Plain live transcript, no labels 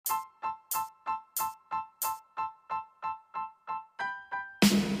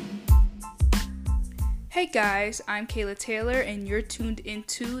Hey guys, I'm Kayla Taylor, and you're tuned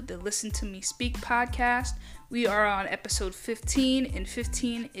into the Listen to Me Speak podcast. We are on episode 15, and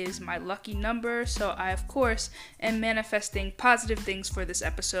 15 is my lucky number, so I, of course, am manifesting positive things for this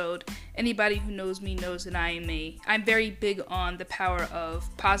episode. Anybody who knows me knows that I'm very big on the power of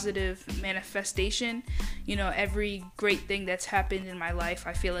positive manifestation. You know, every great thing that's happened in my life,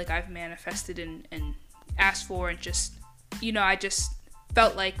 I feel like I've manifested and asked for, and I just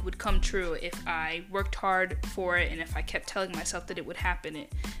felt like would come true if I worked hard for it and if I kept telling myself that it would happen.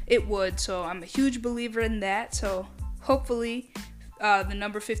 It would. So I'm a huge believer in that. So hopefully the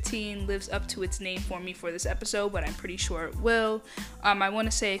number 15 lives up to its name for me for this episode, but I'm pretty sure it will. I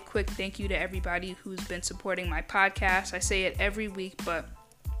want to say a quick thank you to everybody who's been supporting my podcast. I say it every week, but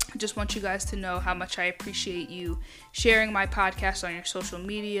I just want you guys to know how much I appreciate you sharing my podcast on your social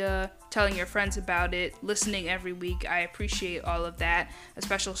media, telling your friends about it, listening every week. I appreciate all of that. A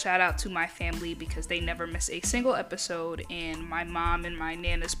special shout out to my family because they never miss a single episode, and my mom and my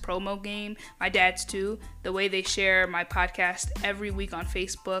nana's promo game, my dad's too. The way they share my podcast every week on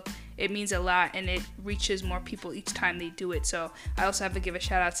Facebook, it means a lot and it reaches more people each time they do it. So I also have to give a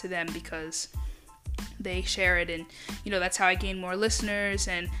shout out to them because they share it, and that's how I gain more listeners.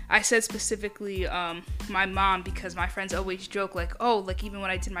 And I said specifically my mom because my friends always joke like even when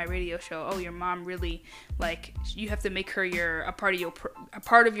I did my radio show, your mom really, like, you have to make her a part of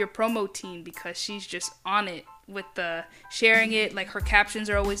your promo team because she's just on it with the sharing it. Like, her captions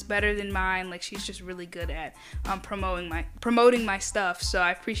are always better than mine. Like, she's just really good at promoting my stuff. So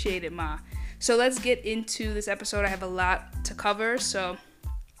I appreciate it, Ma. So let's get into this episode. I have a lot to cover, so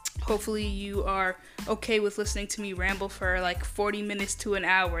hopefully you are okay with listening to me ramble for like 40 minutes to an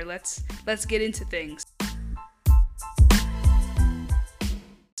hour. Let's get into things.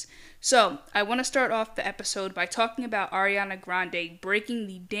 So, I want to start off the episode by talking about Ariana Grande breaking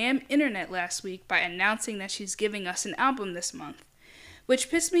the damn internet last week by announcing that she's giving us an album this month.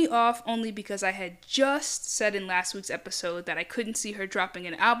 Which pissed me off only because I had just said in last week's episode that I couldn't see her dropping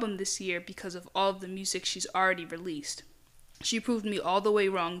an album this year because of all of the music she's already released. She proved me all the way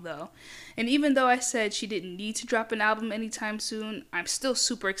wrong, though. And even though I said she didn't need to drop an album anytime soon, I'm still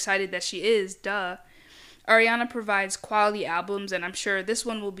super excited that she is, duh. Ariana provides quality albums, and I'm sure this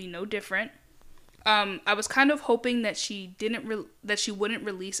one will be no different. I was kind of hoping that she wouldn't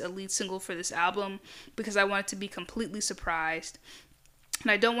release a lead single for this album because I wanted to be completely surprised.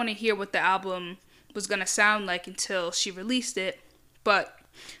 And I don't want to hear what the album was going to sound like until she released it, but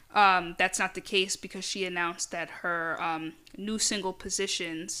that's not the case because she announced that her new single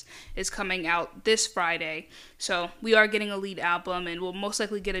Positions is coming out this Friday. So we are getting a lead album, and we'll most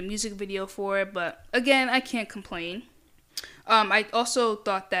likely get a music video for it, but again, I can't complain. I also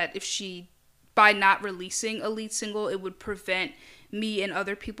thought that by not releasing a lead single, it would prevent me and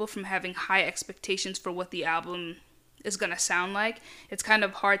other people from having high expectations for what the album is going to sound like. It's kind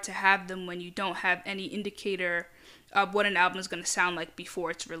of hard to have them when you don't have any indicator of what an album is going to sound like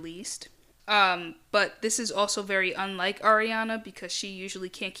before it's released. But this is also very unlike Ariana because she usually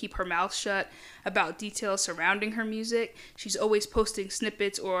can't keep her mouth shut about details surrounding her music. She's always posting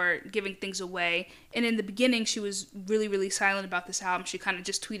snippets or giving things away. And in the beginning, she was really, really silent about this album. She kind of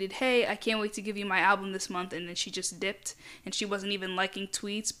just tweeted, "Hey, I can't wait to give you my album this month." And then she just dipped, and she wasn't even liking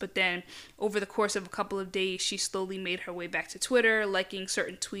tweets. But then over the course of a couple of days, she slowly made her way back to Twitter, liking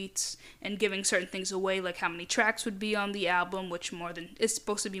certain tweets and giving certain things away, like how many tracks would be on the album, which it's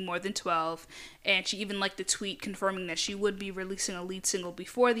supposed to be more than 12. And she even liked the tweet confirming that she would be releasing a lead single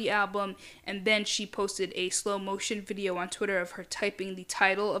before the album. And then she posted a slow motion video on Twitter of her typing the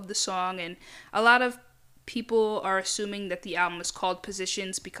title of the song. And a lot of people are assuming that the album is called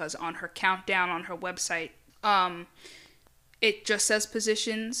Positions because on her countdown on her website, it just says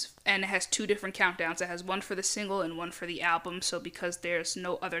Positions, and it has two different countdowns. It has one for the single and one for the album. So because there's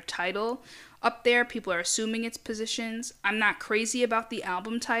no other title up there, people are assuming it's Positions. I'm not crazy about the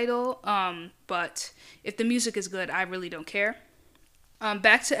album title, but if the music is good, I really don't care.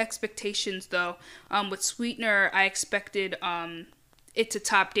 Back to expectations, though. With Sweetener, I expected it to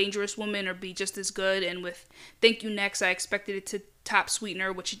top Dangerous Woman or be just as good, and with Thank You Next, I expected it to top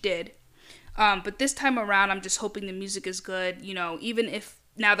Sweetener, which it did. But this time around, I'm just hoping the music is good. Even if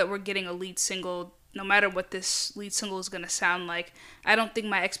now that we're getting a lead single, no matter what this lead single is going to sound like, I don't think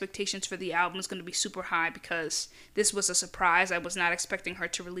my expectations for the album is going to be super high because this was a surprise. I was not expecting her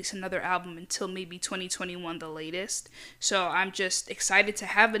to release another album until maybe 2021, the latest. So I'm just excited to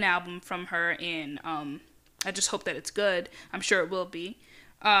have an album from her, and I just hope that it's good. I'm sure it will be.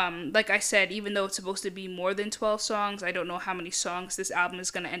 Like I said, even though it's supposed to be more than 12 songs, I don't know how many songs this album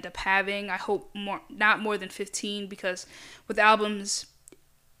is going to end up having. I hope not more than 15, because with albums,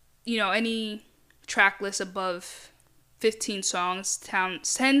 any track list above 15 songs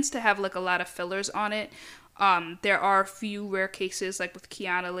tends to have like a lot of fillers on it. There are a few rare cases, like with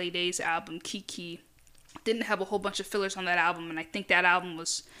Kiana Ledé's album Kiki, didn't have a whole bunch of fillers on that album, and I think that album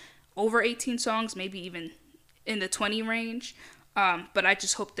was over 18 songs, maybe even in the 20 range. But I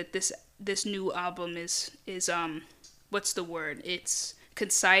just hope that this new album is what's the word? It's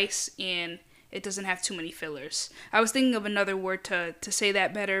concise and it doesn't have too many fillers. I was thinking of another word to say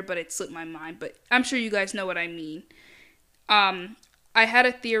that better, but it slipped my mind. But I'm sure you guys know what I mean. I had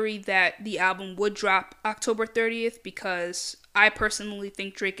a theory that the album would drop October 30th because I personally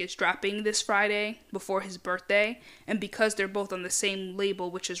think Drake is dropping this Friday before his birthday. And because they're both on the same label,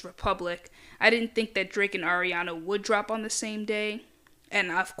 which is Republic, I didn't think that Drake and Ariana would drop on the same day.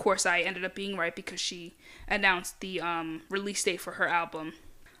 And of course, I ended up being right because she announced the release date for her album.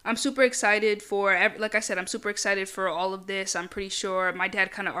 I'm super excited like I said, I'm super excited for all of this. I'm pretty sure my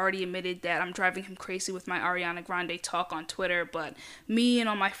dad kind of already admitted that I'm driving him crazy with my Ariana Grande talk on Twitter, but me and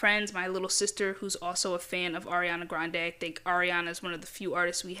all my friends, my little sister, who's also a fan of Ariana Grande, I think Ariana is one of the few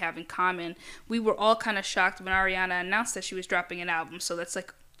artists we have in common. We were all kind of shocked when Ariana announced that she was dropping an album, so that's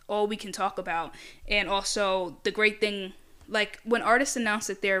like all we can talk about. And also the great thing, like when artists announce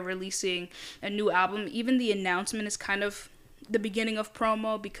that they're releasing a new album, even the announcement is kind of the beginning of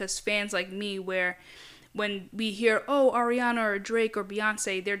promo, because fans like me, where when we hear, oh, Ariana or Drake or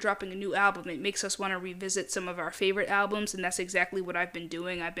Beyonce, they're dropping a new album, it makes us want to revisit some of our favorite albums, and that's exactly what I've been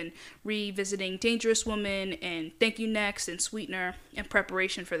doing. I've been revisiting Dangerous Woman and Thank You Next and Sweetener in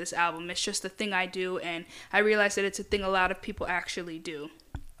preparation for this album. It's just a thing I do, and I realize that it's a thing a lot of people actually do.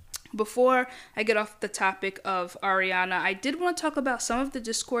 Before I get off the topic of Ariana, I did want to talk about some of the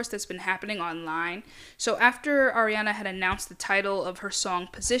discourse that's been happening online. So after Ariana had announced the title of her song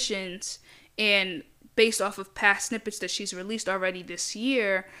Positions, and based off of past snippets that she's released already this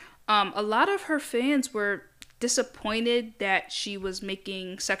year, a lot of her fans were disappointed that she was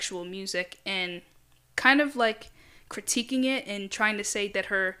making sexual music and kind of like critiquing it and trying to say that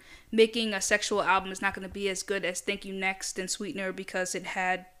her making a sexual album is not going to be as good as Thank You Next and Sweetener because it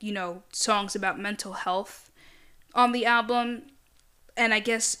had, songs about mental health on the album. And I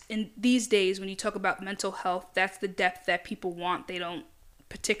guess in these days, when you talk about mental health, that's the depth that people want. They don't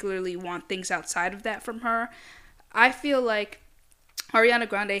particularly want things outside of that from her. I feel like Ariana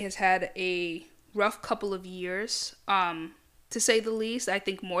Grande has had a rough couple of years, to say the least. I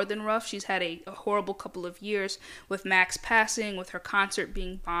think more than rough. She's had a horrible couple of years with Max passing, with her concert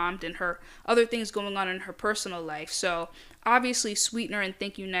being bombed, and her other things going on in her personal life. So obviously Sweetener and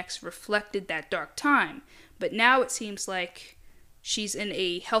Thank You Next reflected that dark time. But now it seems like she's in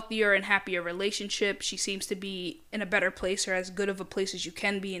a healthier and happier relationship. She seems to be in a better place, or as good of a place as you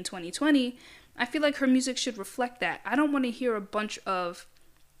can be in 2020. I feel like her music should reflect that. I don't want to hear a bunch of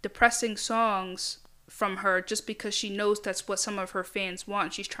depressing songs from her just because she knows that's what some of her fans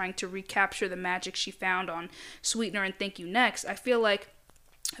want. She's trying to recapture the magic she found on Sweetener and Thank You Next. I feel like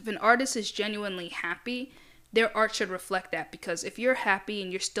if an artist is genuinely happy, their art should reflect that, because if you're happy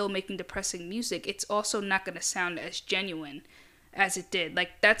and you're still making depressing music, it's also not going to sound as genuine as it did.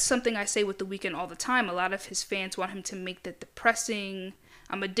 Like, that's something I say with The Weeknd all the time. A lot of his fans want him to make the depressing,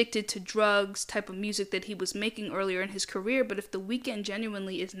 I'm addicted to drugs type of music that he was making earlier in his career. But if The Weeknd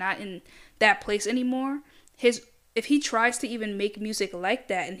genuinely is not in that place anymore, if he tries to even make music like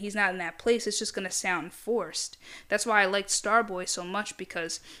that and he's not in that place, it's just going to sound forced. That's why I liked Starboy so much,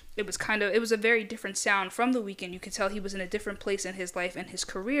 because it was a very different sound from The Weeknd. You could tell he was in a different place in his life and his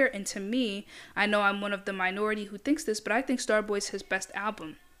career. And to me, I know I'm one of the minority who thinks this, but I think Starboy's his best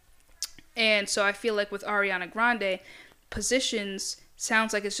album. And so I feel like with Ariana Grande, Positions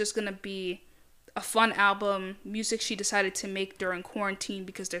sounds like it's just going to be a fun album, music she decided to make during quarantine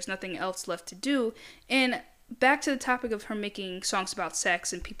because there's nothing else left to do. And back to the topic of her making songs about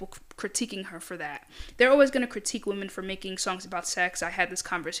sex and people critiquing her for that. They're always going to critique women for making songs about sex. I had this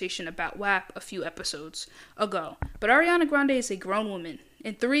conversation about WAP a few episodes ago. But Ariana Grande is a grown woman.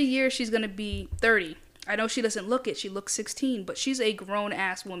 In 3 years, she's going to be 30. I know she doesn't look it. She looks 16, but she's a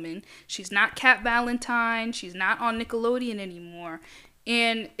grown-ass woman. She's not Kat Valentine. She's not on Nickelodeon anymore.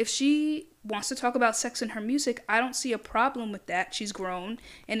 And if she wants to talk about sex in her music, I don't see a problem with that. She's grown.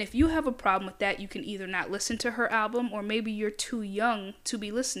 And if you have a problem with that, you can either not listen to her album, or maybe you're too young to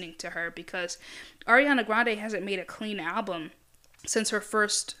be listening to her, because Ariana Grande hasn't made a clean album since her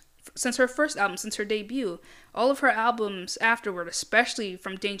first album, since her debut. All of her albums afterward, especially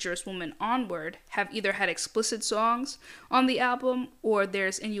from Dangerous Woman onward, have either had explicit songs on the album, or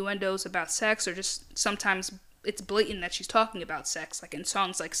there's innuendos about sex, or just sometimes it's blatant that she's talking about sex, like in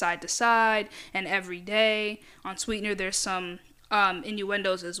songs like Side to Side and Every Day. On Sweetener, there's some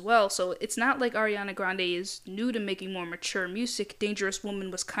innuendos as well. So it's not like Ariana Grande is new to making more mature music. Dangerous Woman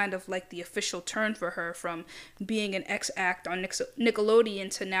was kind of like the official turn for her from being an ex-act on Nickelodeon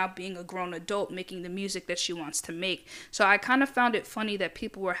to now being a grown adult making the music that she wants to make. So I kind of found it funny that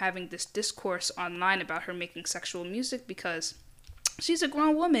people were having this discourse online about her making sexual music because she's a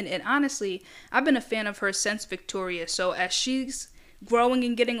grown woman, and honestly, I've been a fan of hers since Victoria. So as she's growing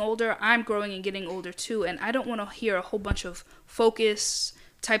and getting older, I'm growing and getting older too, and I don't want to hear a whole bunch of Focus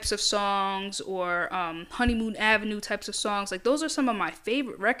types of songs or Honeymoon Avenue types of songs. Like, those are some of my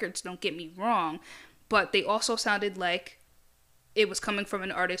favorite records, don't get me wrong, but they also sounded like it was coming from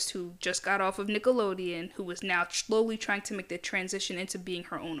an artist who just got off of Nickelodeon, who was now slowly trying to make the transition into being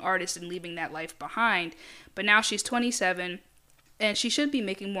her own artist and leaving that life behind. But now she's 27, and she should be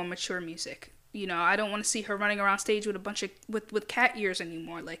making more mature music. You know, I don't want to see her running around stage with a bunch of with cat ears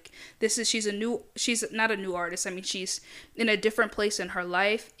anymore. Like, she's not a new artist. I mean, she's in a different place in her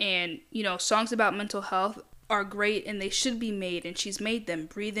life, and you know, songs about mental health are great and they should be made, and she's made them.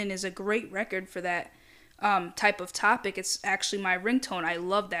 Breathe In is a great record for that type of topic. It's actually my ringtone. I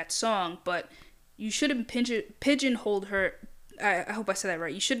love that song, but you shouldn't pigeonhole her. I hope I said that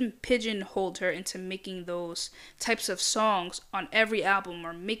right. You shouldn't pigeonhole her into making those types of songs on every album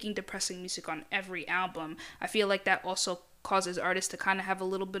or making depressing music on every album. I feel like that also causes artists to kind of have a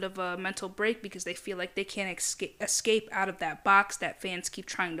little bit of a mental break because they feel like they can't escape out of that box that fans keep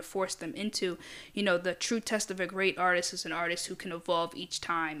trying to force them into. You know, the true test of a great artist is an artist who can evolve each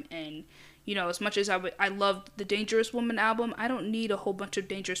time. And you know, as much as I loved the Dangerous Woman album, I don't need a whole bunch of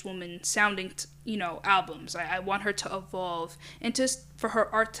Dangerous Woman sounding, albums. I want her to evolve and just for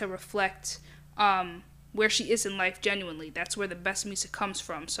her art to reflect where she is in life genuinely. That's where the best music comes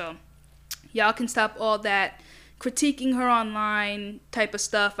from. So y'all can stop all that critiquing her online type of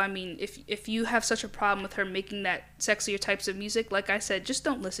stuff. I mean, if you have such a problem with her making that sexier types of music, like I said, just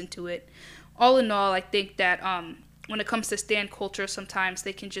don't listen to it. All in all, I think that when it comes to stan culture, sometimes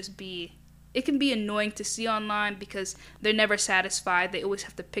it can be annoying to see online because they're never satisfied. They always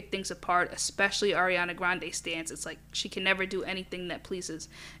have to pick things apart, especially Ariana Grande stans. It's like she can never do anything that pleases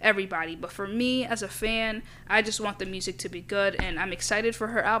everybody. But for me, as a fan, I just want the music to be good, and I'm excited for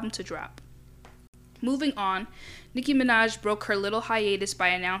her album to drop. Moving on, Nicki Minaj broke her little hiatus by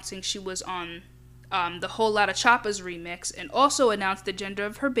announcing she was on the Whole Lotta Choppas remix, and also announced the gender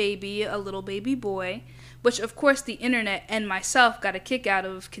of her baby, a little baby boy, which of course the internet and myself got a kick out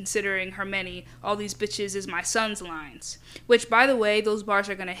of, considering her many "all these bitches is my son's" lines. Which, by the way, those bars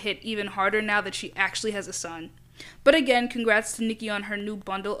are gonna hit even harder now that she actually has a son. But again, congrats to Nicki on her new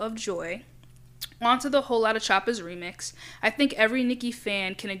bundle of joy. On to the Whole Lotta Choppas remix. I think every Nicki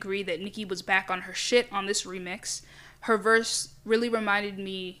fan can agree that Nicki was back on her shit on this remix. Her verse really reminded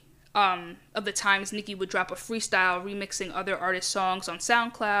me of the times Nicki would drop a freestyle remixing other artists' songs on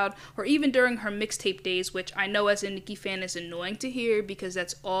SoundCloud, or even during her mixtape days, which I know as a Nicki fan is annoying to hear because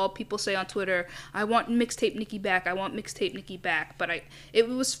that's all people say on Twitter. I want mixtape Nicki back. I want mixtape Nicki back. But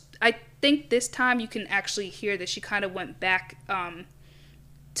I think this time you can actually hear that she kind of went back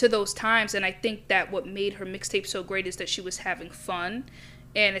to those times, and I think that what made her mixtape so great is that she was having fun,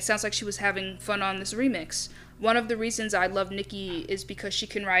 and it sounds like she was having fun on this remix. One of the reasons I love Nicki is because she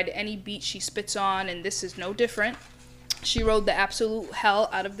can ride any beat she spits on, and this is no different. She rode the absolute hell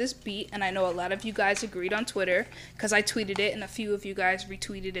out of this beat, and I know a lot of you guys agreed on Twitter, because I tweeted it, and a few of you guys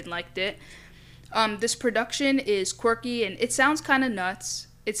retweeted and liked it. This production is quirky, and it sounds kind of nuts.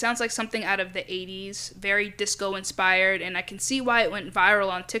 It sounds like something out of the 80s, very disco-inspired, and I can see why it went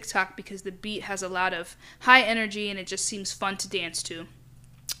viral on TikTok because the beat has a lot of high energy, and it just seems fun to dance to.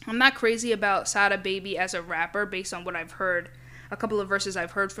 I'm not crazy about Sada Baby as a rapper based on what I've heard, a couple of verses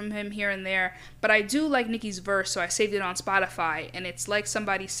I've heard from him here and there, but I do like Nicki's verse, so I saved it on Spotify, and it's like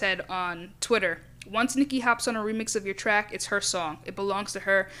somebody said on Twitter, once Nicki hops on a remix of your track, it's her song. It belongs to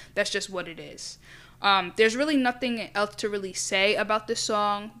her. That's just what it is. There's really nothing else to really say about this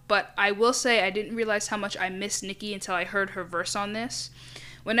song, but I will say I didn't realize how much I miss Nicki until I heard her verse on this.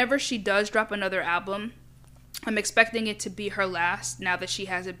 Whenever she does drop another album, I'm expecting it to be her last now that she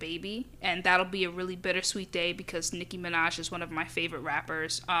has a baby, and that'll be a really bittersweet day because Nicki Minaj is one of my favorite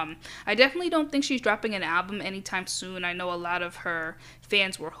rappers. I definitely don't think she's dropping an album anytime soon. I know a lot of her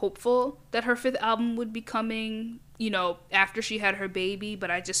fans were hopeful that her 5th album would be coming, after she had her baby, but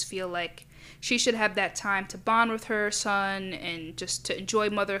I just feel like she should have that time to bond with her son and just to enjoy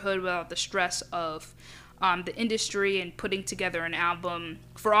motherhood without the stress of the industry and putting together an album.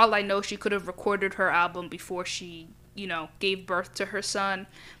 For all I know, she could have recorded her album before she gave birth to her son.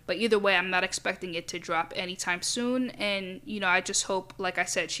 But either way, I'm not expecting it to drop anytime soon. And, I just hope, like I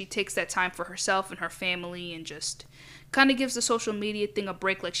said, she takes that time for herself and her family and just kind of gives the social media thing a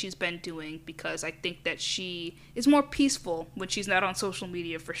break like she's been doing, because I think that she is more peaceful when she's not on social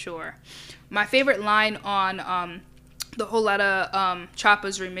media for sure. My favorite line on the Whole Lotta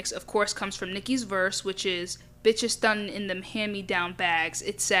Choppa's remix, of course, comes from Nicki's verse, which is, "Bitches stunning in them hand-me-down bags.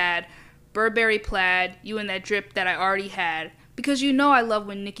 It's sad. Burberry plaid, you in that drip that I already had." Because I love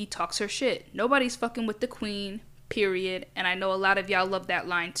when Nicki talks her shit. Nobody's fucking with the queen, period. And I know a lot of y'all love that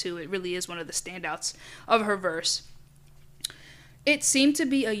line too. It really is one of the standouts of her verse. It seemed to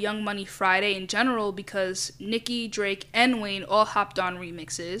be a Young Money Friday in general because Nicki, Drake, and Wayne all hopped on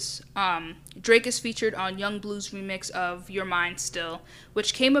remixes. Drake is featured on Young Blue's remix of Your Mind Still,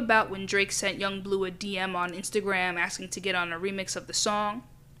 which came about when Drake sent Young Blue a DM on Instagram asking to get on a remix of the song.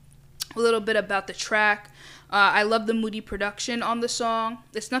 A little bit about the track. I love the moody production on the song.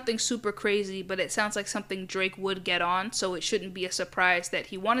 It's nothing super crazy, but it sounds like something Drake would get on, so it shouldn't be a surprise that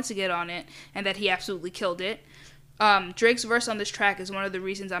he wanted to get on it and that he absolutely killed it. Drake's verse on this track is one of the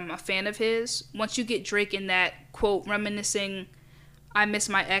reasons I'm a fan of his. Once you get Drake in that, quote, reminiscing, "I miss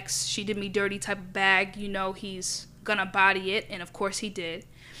my ex, she did me dirty" type of bag, he's gonna body it, and of course he did.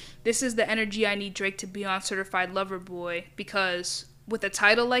 This is the energy I need Drake to be on Certified Lover Boy, because with a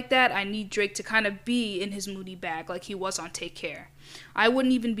title like that, I need Drake to kind of be in his moody bag like he was on Take Care. I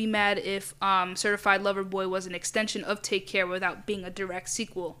wouldn't even be mad if Certified Lover Boy was an extension of Take Care without being a direct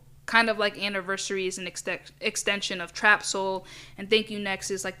sequel. Kind of like Anniversary is an extension of Trap Soul, and Thank You Next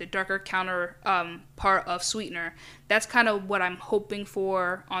is like the darker counter part of Sweetener. That's kind of what I'm hoping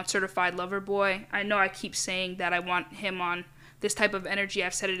for on Certified Lover Boy. I know I keep saying that I want him on this type of energy.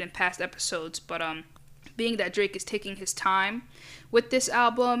 I've said it in past episodes, but being that Drake is taking his time with this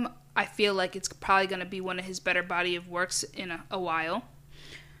album, I feel like it's probably going to be one of his better body of works in a while.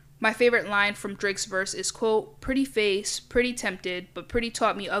 My favorite line from Drake's verse is, quote, "Pretty face, pretty tempted, but pretty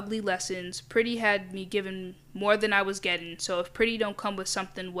taught me ugly lessons. Pretty had me given more than I was getting, so if pretty don't come with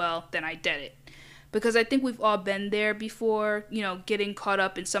something, well, then I dead it." Because I think we've all been there before, getting caught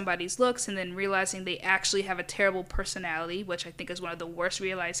up in somebody's looks and then realizing they actually have a terrible personality, which I think is one of the worst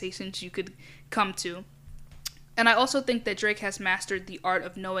realizations you could come to. And I also think that Drake has mastered the art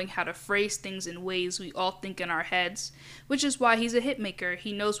of knowing how to phrase things in ways we all think in our heads, which is why he's a hitmaker.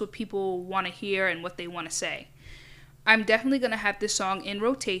 He knows what people want to hear and what they want to say. I'm definitely going to have this song in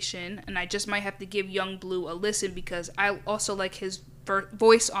rotation, and I just might have to give Young Blue a listen because I also like his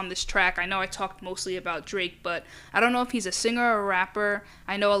voice on this track. I know I talked mostly about Drake, but I don't know if he's a singer or a rapper.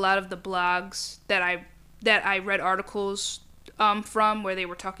 I know a lot of the blogs that I read articles from where they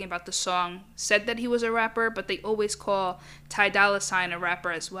were talking about the song said that he was a rapper, but they always call Ty Dolla $ign a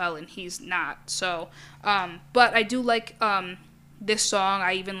rapper as well, and he's not. So, but I do like this song.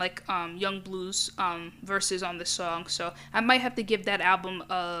 I even like Young Blue's verses on this song, so I might have to give that album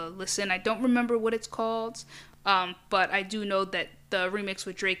a listen. I don't remember what it's called, but I do know that the remix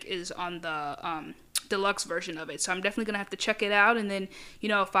with Drake is on the deluxe version of it, so I'm definitely gonna have to check it out, and then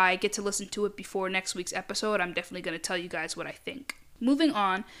if I get to listen to it before next week's episode, I'm definitely gonna tell you guys what I think. Moving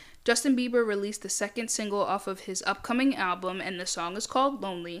on, Justin Bieber released the second single off of his upcoming album, and the song is called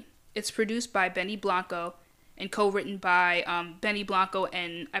Lonely. It's produced by Benny Blanco and co-written by Benny Blanco,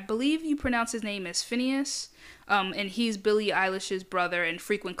 and I believe you pronounce his name as Phineas, and he's Billie Eilish's brother and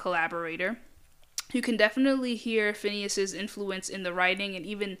frequent collaborator. You can definitely hear Phineas's influence in the writing and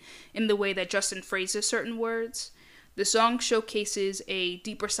even in the way that Justin phrases certain words. The song showcases a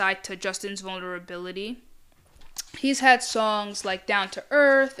deeper side to Justin's vulnerability. He's had songs like Down to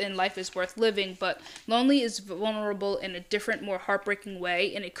Earth and Life is Worth Living, but Lonely is vulnerable in a different, more heartbreaking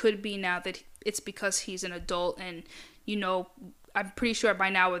way, and it could be now that it's because he's an adult, and I'm pretty sure by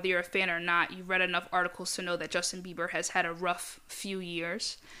now, whether you're a fan or not, you've read enough articles to know that Justin Bieber has had a rough few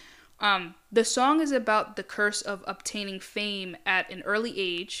years. The song is about the curse of obtaining fame at an early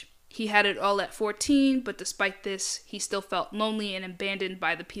age. He had it all at 14, but despite this, he still felt lonely and abandoned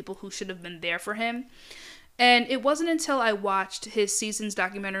by the people who should have been there for him. And it wasn't until I watched his Seasons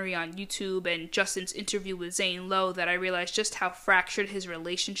documentary on YouTube and Justin's interview with Zane Lowe that I realized just how fractured his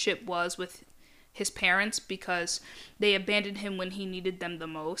relationship was with his parents, because they abandoned him when he needed them the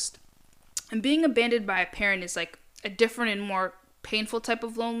most. And being abandoned by a parent is like a different and more painful type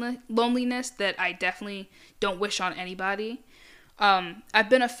of loneliness that I definitely don't wish on anybody. I've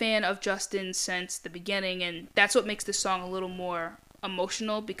been a fan of Justin since the beginning, and that's what makes this song a little more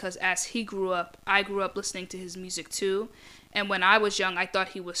emotional, because as he grew up, I grew up listening to his music too. And when I was young, I thought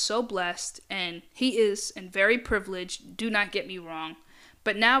he was so blessed, and he is, and very privileged, do not get me wrong.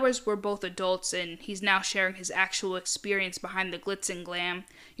 But now, as we're both adults and he's now sharing his actual experience behind the glitz and glam,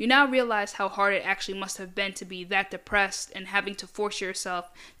 you now realize how hard it actually must have been to be that depressed and having to force yourself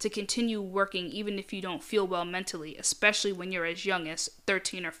to continue working even if you don't feel well mentally, especially when you're as young as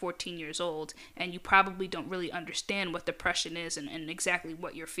 13 or 14 years old and you probably don't really understand what depression is and exactly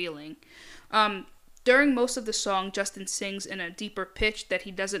what you're feeling. During most of the song, Justin sings in a deeper pitch that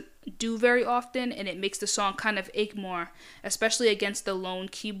he doesn't do very often, and it makes the song kind of ache more, especially against the lone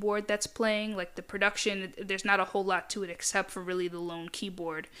keyboard that's playing. Like the production, there's not a whole lot to it except for really the lone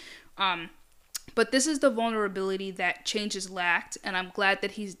keyboard. But this is the vulnerability that Changes lacked, and I'm glad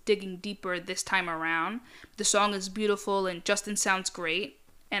that he's digging deeper this time around. The song is beautiful, and Justin sounds great,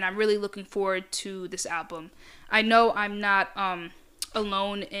 and I'm really looking forward to this album. I know I'm not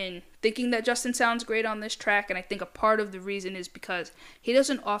alone in thinking that Justin sounds great on this track, and I think a part of the reason is because he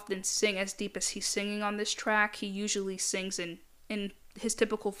doesn't often sing as deep as he's singing on this track. He usually sings in his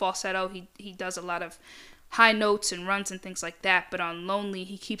typical falsetto. He does a lot of high notes and runs and things like that, but on Lonely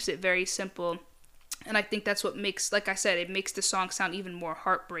he keeps it very simple. And I think that's what makes, like I said, it makes the song sound even more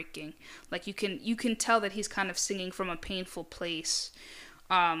heartbreaking. Like you can tell that he's kind of singing from a painful place.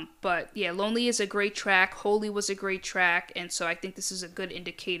 But yeah, Lonely is a great track. Holy was a great track. And so I think this is a good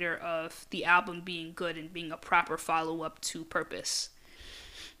indicator of the album being good and being a proper follow-up to Purpose.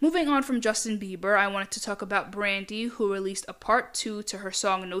 Moving on from Justin Bieber, I wanted to talk about Brandy, who released a part 2 to her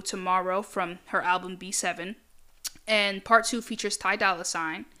song No Tomorrow from her album B7. And part 2 features Ty Dolla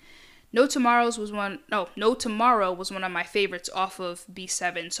 $ign. No Tomorrow was one of my favorites off of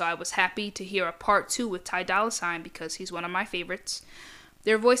B7, so I was happy to hear a part 2 with Ty Dolla $ign because he's one of my favorites.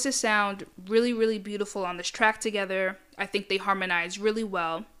 Their voices sound really, really beautiful on this track together. I think they harmonize really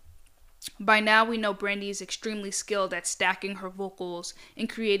well. By now, we know Brandy is extremely skilled at stacking her vocals and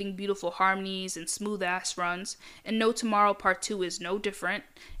creating beautiful harmonies and smooth-ass runs, and No Tomorrow Part 2 is no different,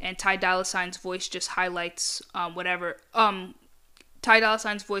 and Ty Dolla $ign's voice just highlights Ty Dolla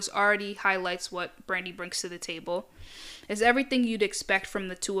 $ign's voice already highlights what Brandy brings to the table. It's everything you'd expect from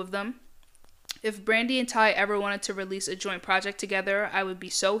the two of them. If Brandy and Ty ever wanted to release a joint project together, I would be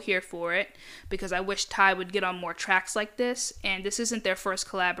so here for it, because I wish Ty would get on more tracks like this, and this isn't their first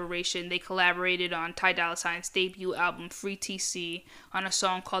collaboration. They collaborated on Ty Dolla $ign's debut album, Free TC, on a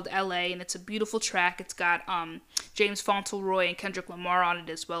song called LA, and it's a beautiful track. It's got James Fauntleroy and Kendrick Lamar on it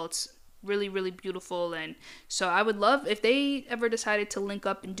as well. It's really, really beautiful, and so I would love, if they ever decided to link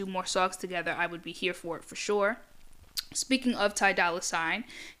up and do more songs together, I would be here for it for sure. Speaking of Ty Dolla $ign,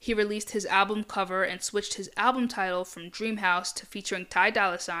 he released his album cover and switched his album title from Dreamhouse to featuring Ty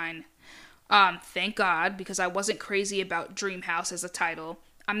Dolla $ign. Thank God, because I wasn't crazy about Dreamhouse as a title.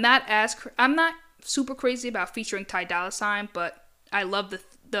 I'm not super crazy about featuring Ty Dolla $ign, but I love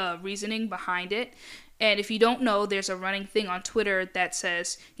the reasoning behind it. And if you don't know, there's a running thing on Twitter that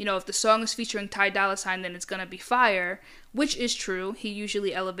says, if the song is featuring Ty Dolla $ign, then it's gonna be fire, which is true. He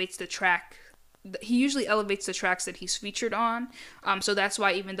usually elevates the tracks that he's featured on. So that's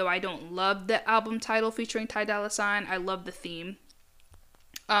why, even though I don't love the album title featuring Ty Dolla $ign, I love the theme.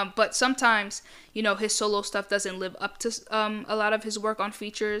 But sometimes, his solo stuff doesn't live up to a lot of his work on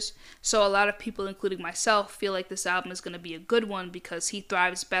features. So a lot of people, including myself, feel like this album is going to be a good one because he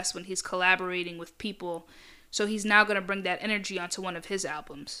thrives best when he's collaborating with people. So he's now going to bring that energy onto one of his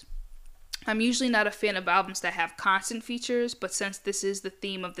albums. I'm usually not a fan of albums that have constant features, but since this is the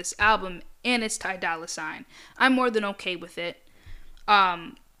theme of this album and it's Ty Dolla $ign, I'm more than okay with it.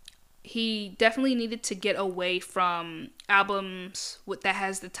 He definitely needed to get away from albums that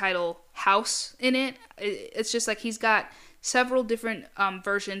has the title House in it. It's just like he's got several different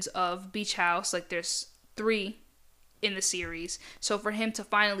versions of Beach House. Like there's 3 in the series. So for him to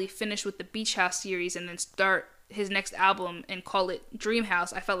finally finish with the Beach House series and then start his next album and call it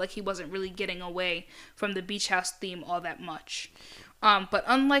Dreamhouse, I felt like he wasn't really getting away from the Beach House theme all that much. But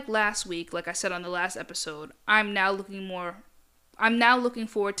unlike last week, like I said on the last episode, I'm now looking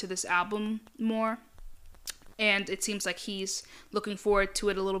forward to this album more, and it seems like he's looking forward to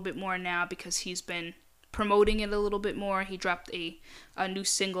it a little bit more now because he's been promoting it a little bit more. He dropped a new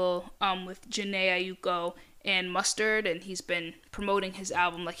single with Jhené Aiko and Mustard, and he's been promoting his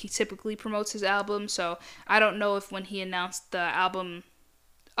album like he typically promotes his album. So I don't know if when he announced the album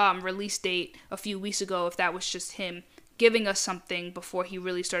release date a few weeks ago, if that was just him giving us something before he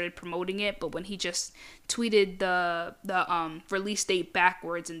really started promoting it, but when he just tweeted the release date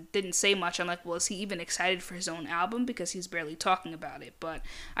backwards and didn't say much, I'm like, well, is he even excited for his own album? Because he's barely talking about it. But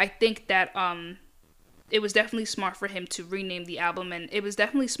I think that it was definitely smart for him to rename the album, and it was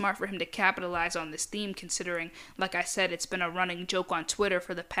definitely smart for him to capitalize on this theme, considering, like I said, it's been a running joke on Twitter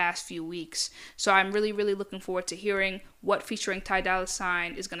for the past few weeks. So I'm really, really looking forward to hearing what featuring Ty Dolla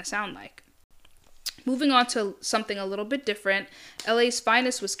 $ign is going to sound like. Moving on to something a little bit different, LA's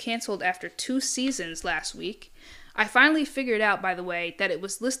Finest was canceled after 2 seasons last week. I finally figured out, by the way, that it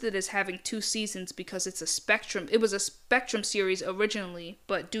was listed as having 2 seasons because it was a Spectrum series originally,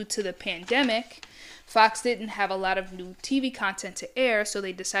 but due to the pandemic, Fox didn't have a lot of new TV content to air, so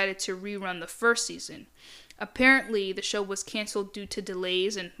they decided to rerun the first season. Apparently, the show was canceled due to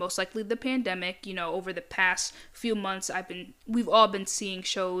delays and most likely the pandemic. Over the past few months, we've all been seeing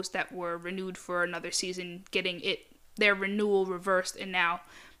shows that were renewed for another season getting their renewal reversed and now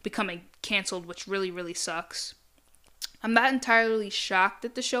becoming canceled, which really, really sucks. I'm not entirely shocked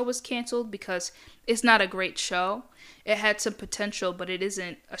that the show was canceled because it's not a great show. It had some potential, but it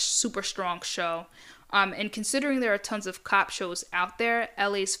isn't a super strong show. And considering there are tons of cop shows out there,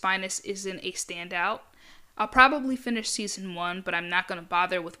 LA's Finest isn't a standout. I'll probably finish season 1, but I'm not going to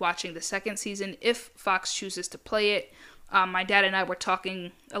bother with watching the second season if Fox chooses to play it. My dad and I were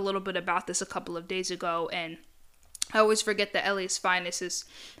talking a little bit about this a couple of days ago, and I always forget that LA's Finest is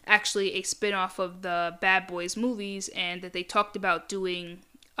actually a spin-off of the Bad Boys movies, and that they talked about doing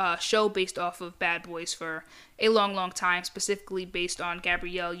a show based off of Bad Boys for a long, long time, specifically based on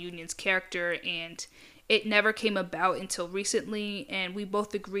Gabrielle Union's character, and it never came about until recently, and we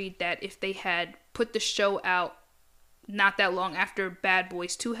both agreed that if they had put the show out not that long after Bad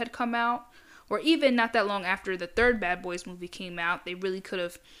Boys 2 had come out, or even not that long after the third Bad Boys movie came out, they really could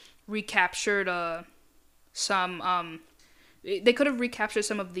have recaptured some of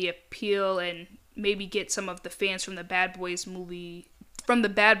the appeal and maybe get some of the fans from the Bad Boys movies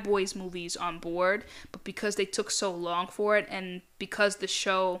on board. But because they took so long for it, and because the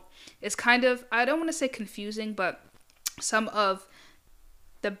show is kind of, I don't want to say confusing, but some of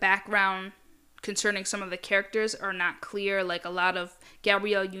the background concerning some of the characters are not clear. Like, a lot of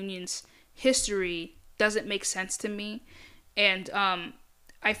Gabrielle Union's history doesn't make sense to me, and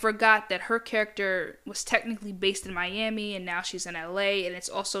I forgot that her character was technically based in Miami and now she's in LA, and it's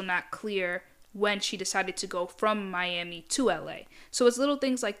also not clear when she decided to go from Miami to LA. So it's little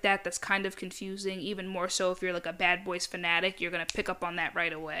things like that that's kind of confusing, even more so if you're like a Bad Boys fanatic, you're going to pick up on that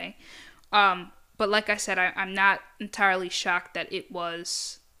right away. But like I said, I'm not entirely shocked that it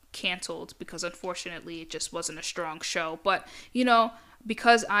was canceled because unfortunately it just wasn't a strong show. But,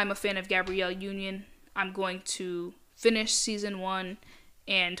 because I'm a fan of Gabrielle Union, I'm going to finish season 1.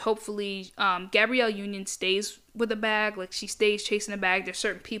 And hopefully, Gabrielle Union stays with a bag. Like, she stays chasing a bag. There's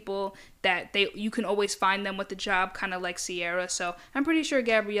certain people that you can always find them with the job, kind of like Sierra. So I'm pretty sure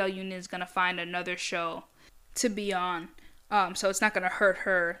Gabrielle Union is going to find another show to be on. So it's not going to hurt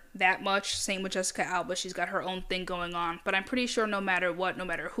her that much. Same with Jessica Alba. She's got her own thing going on. But I'm pretty sure no matter what, no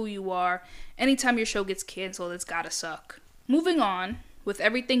matter who you are, anytime your show gets canceled, it's got to suck. Moving on, with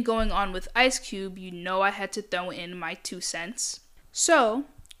everything going on with Ice Cube, I had to throw in my 2 cents. So,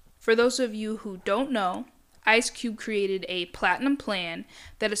 for those of you who don't know, Ice Cube created a platinum plan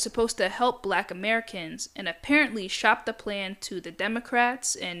that is supposed to help Black Americans, and apparently shopped the plan to the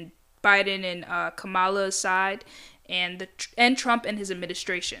Democrats and Biden and Kamala's side, and Trump and his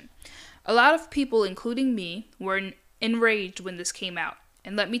administration. A lot of people, including me, were enraged when this came out,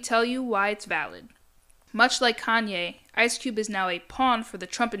 and let me tell you why it's valid. Much like Kanye, Ice Cube is now a pawn for the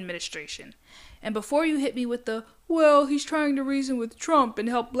Trump administration. And before you hit me with the, well, he's trying to reason with Trump and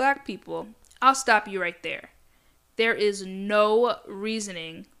help black people, I'll stop you right there. There is no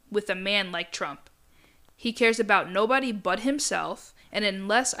reasoning with a man like Trump. He cares about nobody but himself, and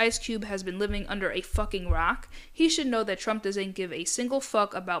unless Ice Cube has been living under a fucking rock, he should know that Trump doesn't give a single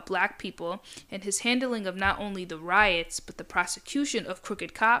fuck about black people, and his handling of not only the riots, but the prosecution of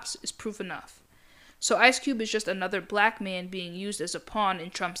crooked cops is proof enough. So Ice Cube is just another black man being used as a pawn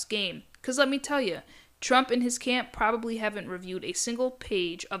in Trump's game. Because let me tell you, Trump and his camp probably haven't reviewed a single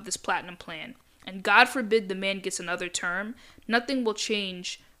page of this platinum plan. And God forbid the man gets another term, nothing will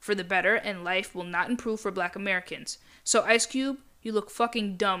change for the better and life will not improve for black Americans. So Ice Cube, you look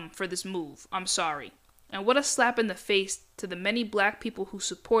fucking dumb for this move. I'm sorry. And what a slap in the face to the many black people who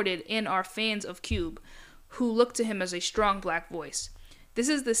supported and are fans of Cube, who look to him as a strong black voice. This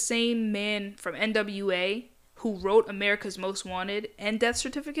is the same man from NWA who wrote America's Most Wanted and Death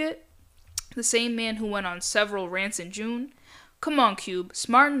Certificate. The same man who went on several rants in June. Come on, Cube,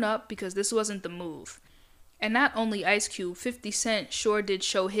 smarten up because this wasn't the move. And not only Ice Cube, 50 Cent sure did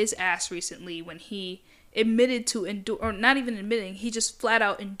show his ass recently when he admitted to endorse, or not even admitting, he just flat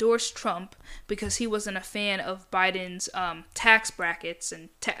out endorsed Trump because he wasn't a fan of Biden's tax brackets and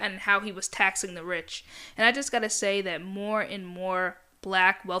how he was taxing the rich. And I just gotta say that more and more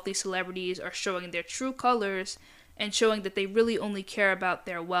black wealthy celebrities are showing their true colors and showing that they really only care about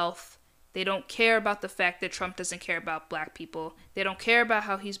their wealth. They don't care about the fact that Trump doesn't care about black people. They don't care about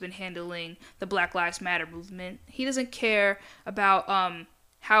how he's been handling the Black Lives Matter movement. He doesn't care about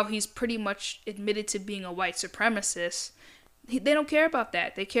how he's pretty much admitted to being a white supremacist. They don't care about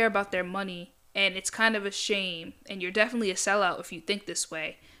that. They care about their money. And it's kind of a shame. And you're definitely a sellout if you think this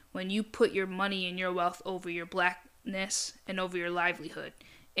way. When you put your money and your wealth over your blackness and over your livelihood.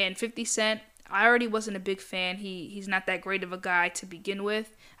 And 50 Cent, I already wasn't a big fan. He's not that great of a guy to begin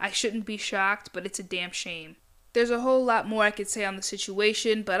with. I shouldn't be shocked, but it's a damn shame. There's a whole lot more I could say on the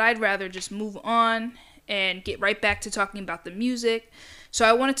situation, but I'd rather just move on and get right back to talking about the music. So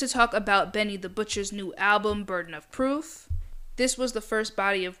I wanted to talk about Benny the Butcher's new album, Burden of Proof. This was the first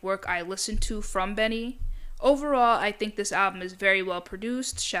body of work I listened to from Benny. Overall, I think this album is very well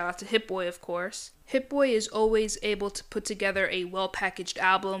produced. Shout out to Hit Boy, of course. Hit Boy is always able to put together a well-packaged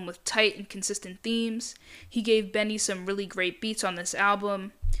album with tight and consistent themes. He gave Benny some really great beats on this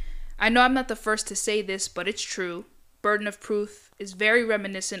album. I know I'm not the first to say this, but it's true. Burden of Proof is very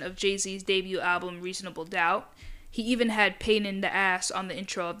reminiscent of Jay-Z's debut album, Reasonable Doubt. He even had Pain in the Ass on the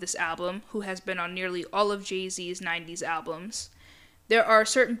intro of this album, who has been on nearly all of Jay-Z's 90s albums. There are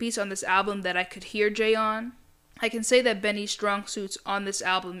certain beats on this album that I could hear Jay on. I can say that Benny's strong suits on this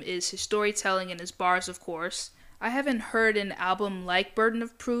album is his storytelling and his bars, of course. I haven't heard an album like Burden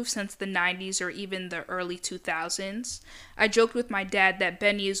of Proof since the 90s or even the early 2000s. I joked with my dad that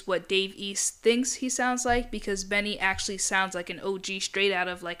Benny is what Dave East thinks he sounds like because Benny actually sounds like an OG straight out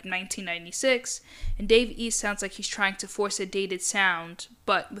of like 1996, and Dave East sounds like he's trying to force a dated sound,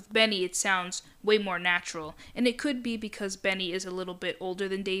 but with Benny it sounds way more natural. And it could be because Benny is a little bit older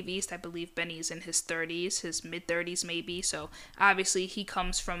than Dave East. I believe Benny is in his 30s, his mid-30s maybe, so obviously he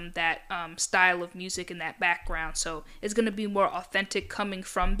comes from that style of music and that background, so it's going to be more authentic coming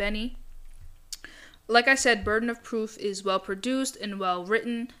from Benny. Like I said, Burden of Proof is well produced and well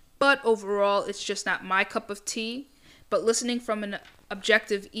written, but overall it's just not my cup of tea. But listening from an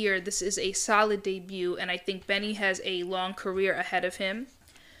objective ear, this is a solid debut, and I think Benny has a long career ahead of him.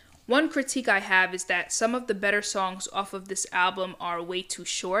 One critique I have is that some of the better songs off of this album are way too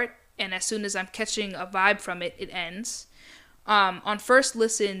short, and as soon as I'm catching a vibe from it, it ends. On first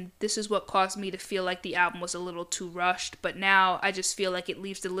listen, this is what caused me to feel like the album was a little too rushed, but now I just feel like it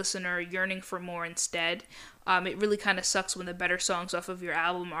leaves the listener yearning for more instead. It really kind of sucks when the better songs off of your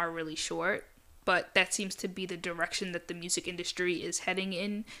album are really short, but that seems to be the direction that the music industry is heading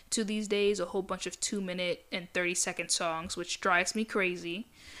into these days, a whole bunch of 2-minute and 30-second songs, which drives me crazy.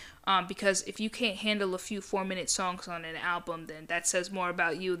 Because if you can't handle a few 4-minute songs on an album, then that says more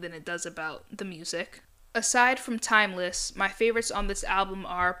about you than it does about the music. Aside from Timeless, my favorites on this album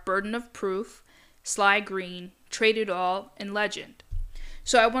are Burden of Proof, Sly Green, Trade It All, and Legend.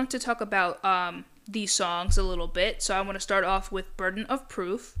 So I want to talk about these songs a little bit. So I want to start off with Burden of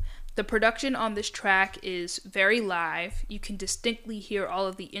Proof. The production on this track is very live. You can distinctly hear all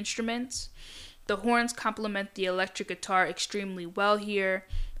of the instruments. The horns complement the electric guitar extremely well here.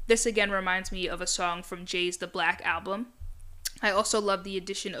 This again reminds me of a song from Jay's The Black Album. I also love the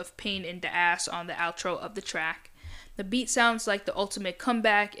addition of Pain in the Ass on the outro of the track. The beat sounds like the ultimate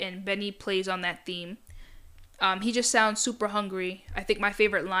comeback, and Benny plays on that theme. He just sounds super hungry. I think my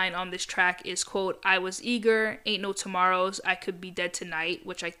favorite line on this track is, quote, "I was eager, ain't no tomorrows, I could be dead tonight,"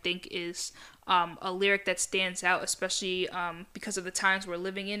 which I think is a lyric that stands out, especially because of the times we're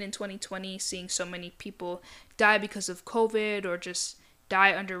living in 2020, seeing so many people die because of COVID or just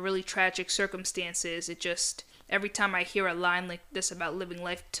die under really tragic circumstances. It just, every time I hear a line like this about living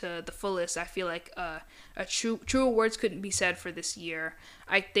life to the fullest, I feel like truer words couldn't be said for this year.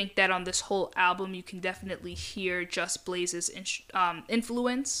 I think that on this whole album, you can definitely hear Just Blaze's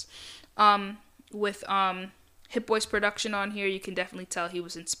influence. With Hit Boy's production on here, you can definitely tell he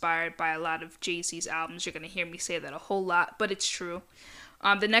was inspired by a lot of Jay-Z's albums. You're going to hear me say that a whole lot, but it's true.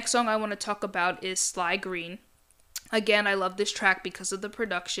 The next song I want to talk about is Sly Green. Again, I love this track because of the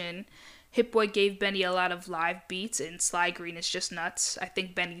production. Hit Boy gave Benny a lot of live beats, and Sly Green is just nuts. I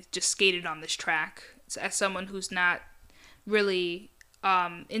think Benny just skated on this track. As someone who's not really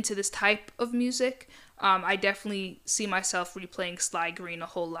into this type of music, I definitely see myself replaying Sly Green a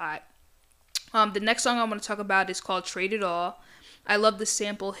whole lot. The next song I want to talk about is called Trade It All. I love the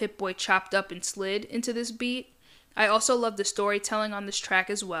sample Hit Boy chopped up and slid into this beat. I also love the storytelling on this track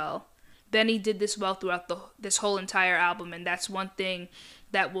as well. Benny did this well throughout this whole entire album, and that's one thing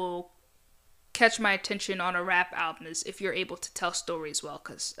that will catch my attention on a rap album is if you're able to tell stories well,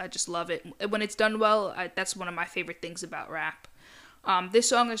 because I just love it. When it's done well, that's one of my favorite things about rap. This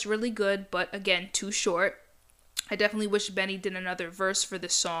song is really good, but again, too short. I definitely wish Benny did another verse for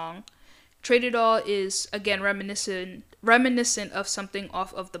this song. Traded All is, again, reminiscent of something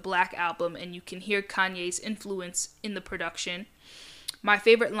off of the Black album, and you can hear Kanye's influence in the production. My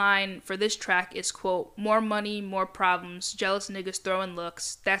favorite line for this track is, quote, "More money, more problems, jealous niggas throwing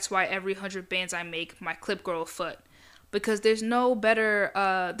looks. That's why every 100 bands I make, my clip grow a foot." Because there's no better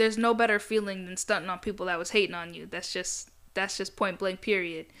feeling than stunting on people that was hating on you. That's just point blank,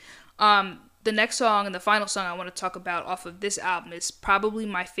 period. The next song and the final song I want to talk about off of this album is probably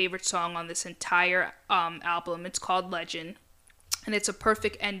my favorite song on this entire album. It's called Legend, and it's a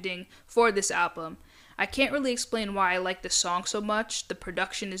perfect ending for this album. I can't really explain why I like this song so much. The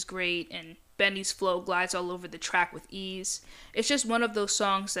production is great, and Benny's flow glides all over the track with ease. It's just one of those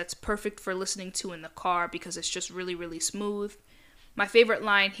songs that's perfect for listening to in the car because it's just really, really smooth. My favorite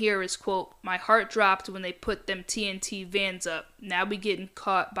line here is, quote, "My heart dropped when they put them TNT vans up. Now we getting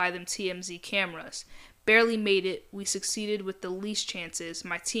caught by them TMZ cameras. Barely made it. We succeeded with the least chances.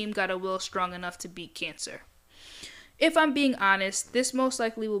 My team got a will strong enough to beat cancer." If I'm being honest, this most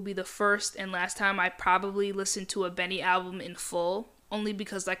likely will be the first and last time I probably listen to a Benny album in full, only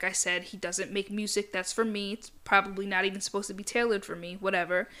because, like I said, he doesn't make music that's for me. It's probably not even supposed to be tailored for me,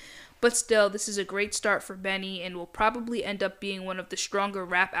 whatever. But still, this is a great start for Benny and will probably end up being one of the stronger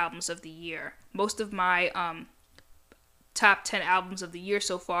rap albums of the year. Most of my top 10 albums of the year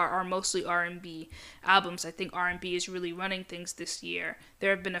so far are mostly R&B albums. I think R&B is really running things this year.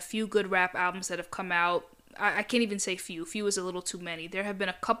 There have been a few good rap albums that have come out. I can't even say few. Few is a little too many. There have been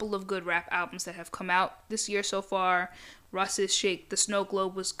a couple of good rap albums that have come out this year so far. Russ's Shake the Snow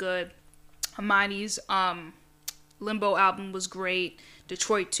Globe was good. Amani's Limbo album was great.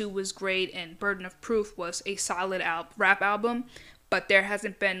 Detroit 2 was great. And Burden of Proof was a solid rap album. But there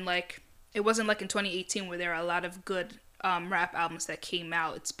hasn't been it wasn't like in 2018 where there are a lot of good rap albums that came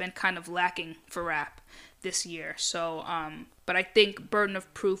out. It's been kind of lacking for rap this year. So, but I think Burden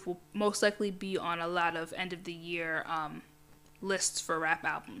of Proof will most likely be on a lot of end of the year lists for rap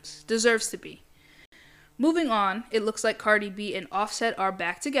albums. Deserves to be. Moving on, it looks like Cardi B and Offset are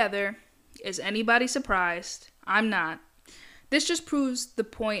back together. Is anybody surprised? I'm not. This just proves the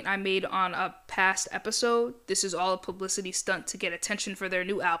point I made on a past episode. This is all a publicity stunt to get attention for their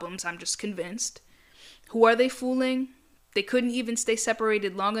new albums, I'm just convinced. Who are they fooling? They couldn't even stay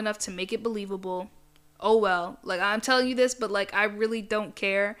separated long enough to make it believable. Oh well, I'm telling you this, but I really don't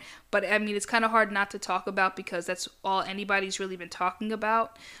care. But I mean, it's kind of hard not to talk about because that's all anybody's really been talking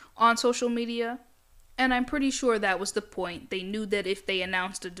about on social media. And I'm pretty sure that was the point. They knew that if they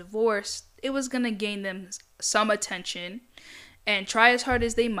announced a divorce, it was going to gain them some attention. And try as hard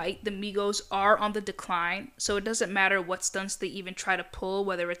as they might, the Migos are on the decline, so it doesn't matter what stunts they even try to pull,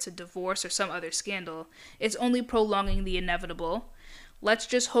 whether it's a divorce or some other scandal. It's only prolonging the inevitable. Let's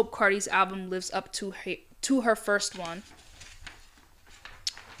just hope Cardi's album lives up to her first one.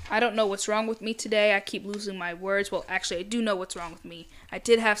 I don't know what's wrong with me today. I keep losing my words. Well, actually, I do know what's wrong with me. I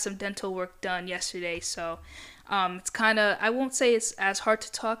did have some dental work done yesterday, so it's kind of, I won't say it's as hard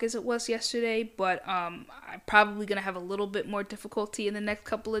to talk as it was yesterday, but I'm probably going to have a little bit more difficulty in the next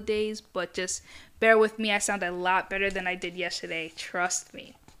couple of days, but just bear with me. I sound a lot better than I did yesterday. Trust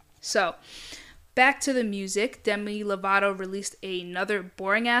me. So, back to the music. Demi Lovato released another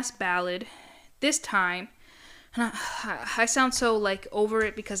boring-ass ballad. This time, and I sound so over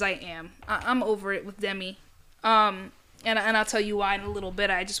it because I am. I'm over it with Demi. And I'll tell you why in a little bit.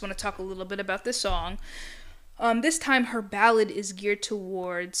 I just want to talk a little bit about this song. This time her ballad is geared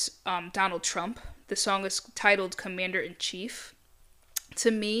towards Donald Trump. The song is titled Commander-in-Chief.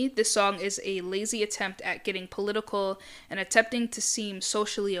 To me, this song is a lazy attempt at getting political and attempting to seem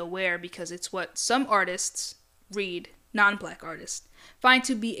socially aware because it's what some artists, non-black artists, find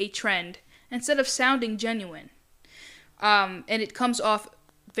to be a trend instead of sounding genuine. And it comes off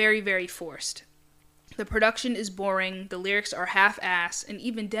very, very forced. The production is boring, the lyrics are half-assed, and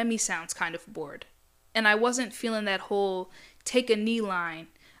even Demi sounds kind of bored. And I wasn't feeling that whole take a knee line.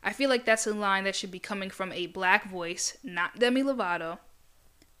 I feel like that's a line that should be coming from a black voice, not Demi Lovato.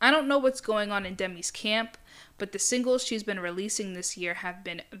 I don't know what's going on in Demi's camp, but the singles she's been releasing this year have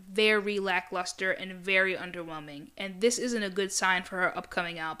been very lackluster and very underwhelming, and this isn't a good sign for her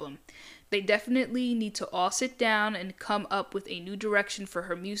upcoming album. They definitely need to all sit down and come up with a new direction for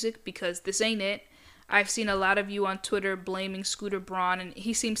her music because this ain't it. I've seen a lot of you on Twitter blaming Scooter Braun, and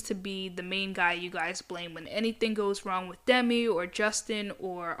he seems to be the main guy you guys blame when anything goes wrong with Demi or Justin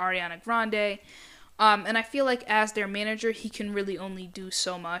or Ariana Grande. And I feel like as their manager, he can really only do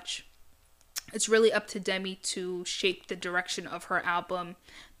so much. It's really up to Demi to shape the direction of her album.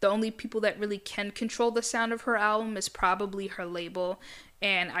 The only people that really can control the sound of her album is probably her label,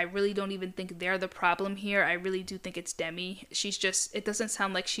 and I really don't even think they're the problem here. I really do think it's Demi. It doesn't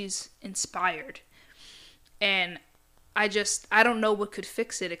sound like she's inspired. And I don't know what could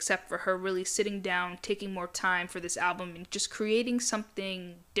fix it except for her really sitting down, taking more time for this album and just creating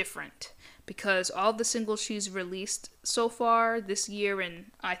something different. Because all the singles she's released so far this year,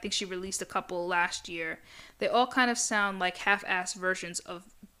 and I think she released a couple last year, they all kind of sound like half-assed versions of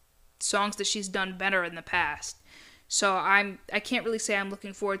songs that she's done better in the past. So I can't really say I'm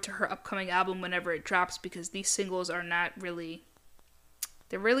looking forward to her upcoming album whenever it drops, because these singles are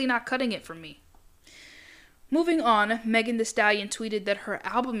they're really not cutting it for me. Moving on, Megan Thee Stallion tweeted that her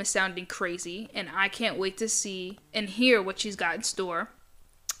album is sounding crazy, and I can't wait to see and hear what she's got in store.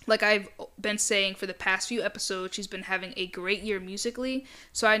 Like I've been saying for the past few episodes, she's been having a great year musically,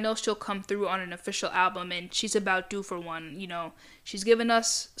 so I know she'll come through on an official album, and she's about due for one. She's given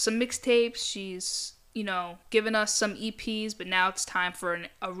us some mixtapes, she's, given us some EPs, but now it's time for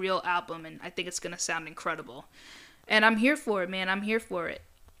a real album, and I think it's going to sound incredible. And I'm here for it, man. I'm here for it.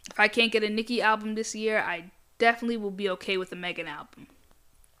 If I can't get a Nicki album this year, I definitely will be okay with a Megan album.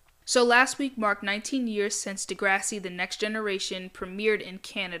 So last week marked 19 years since Degrassi: The Next Generation premiered in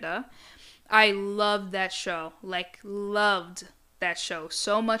Canada. I loved that show. Loved that show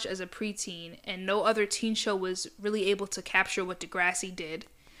so much as a preteen, and no other teen show was really able to capture what Degrassi did.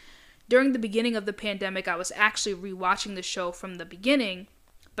 During the beginning of the pandemic, I was actually rewatching the show from the beginning,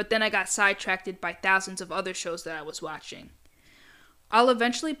 but then I got sidetracked by thousands of other shows that I was watching. I'll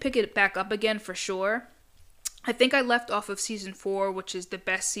eventually pick it back up again for sure. I think I left off of season 4, which is the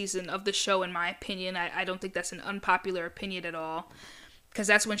best season of the show in my opinion. I don't think that's an unpopular opinion at all, because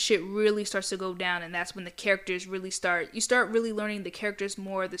that's when shit really starts to go down, and that's when the characters really you start really learning the characters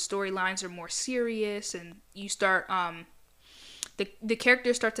more, the storylines are more serious, and you start, the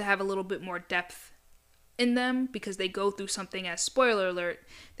characters start to have a little bit more depth in them, because they go through something as, spoiler alert,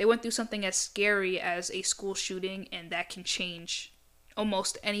 they went through something as scary as a school shooting, and that can change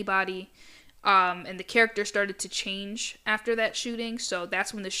almost anybody. And the character started to change after that shooting, so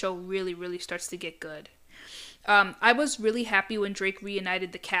that's when the show really, really starts to get good. I was really happy when Drake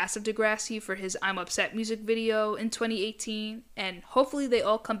reunited the cast of Degrassi for his I'm Upset music video in 2018, and hopefully they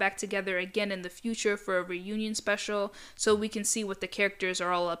all come back together again in the future for a reunion special so we can see what the characters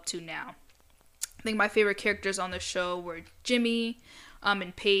are all up to now. I think my favorite characters on the show were Jimmy,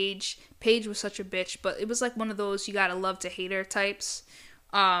 and Paige. Paige was such a bitch, but it was like one of those you gotta love to hate her types.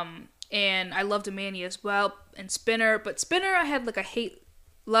 And I loved Amani as well, and Spinner. But Spinner I had like a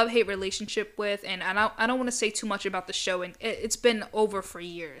love-hate relationship with, and I don't want to say too much about the show, and it's been over for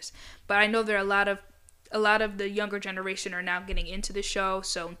years. But I know there are a lot of the younger generation are now getting into the show,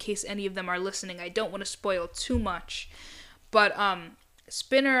 so in case any of them are listening, I don't want to spoil too much. But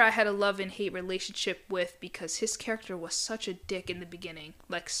Spinner I had a love and hate relationship with, because his character was such a dick in the beginning,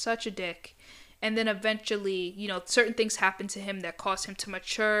 like such a dick. And then eventually, certain things happen to him that cause him to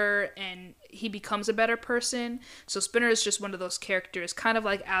mature, and he becomes a better person. So Spinner is just one of those characters, kind of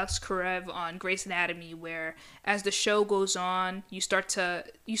like Alex Karev on Grey's Anatomy, where as the show goes on, you start to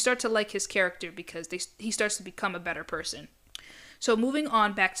like his character because he starts to become a better person. So moving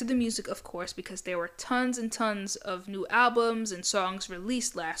on back to the music, of course, because there were tons and tons of new albums and songs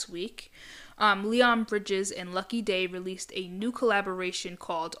released last week. Leon Bridges and Lucky Daye released a new collaboration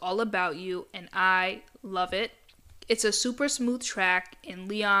called All About You, and I love it. It's a super smooth track, and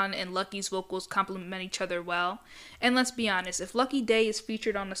Leon and Lucky's vocals complement each other well. And let's be honest, if Lucky Daye is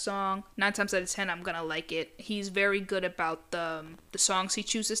featured on a song, 9 times out of 10 I'm gonna like it. He's very good about the songs he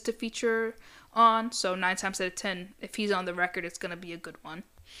chooses to feature on, so 9 times out of 10, if he's on the record, it's gonna be a good one.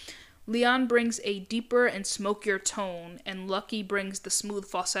 Leon brings a deeper and smokier tone, and Lucky brings the smooth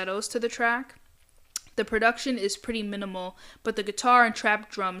falsettos to the track. The production is pretty minimal, but the guitar and trap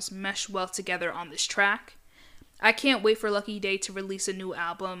drums mesh well together on this track. I can't wait for Lucky Daye to release a new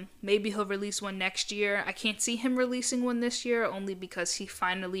album. Maybe he'll release one next year. I can't see him releasing one this year, only because he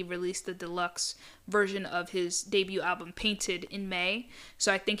finally released the deluxe version of his debut album, Painted, in May.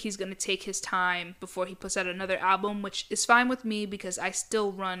 So I think he's going to take his time before he puts out another album, which is fine with me because I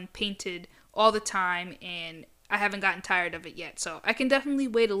still run Painted all the time and I haven't gotten tired of it yet. So I can definitely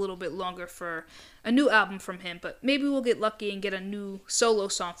wait a little bit longer for a new album from him, but maybe we'll get lucky and get a new solo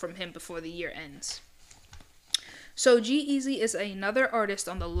song from him before the year ends. So G-Eazy is another artist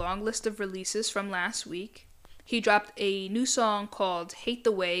on the long list of releases from last week. He dropped a new song called Hate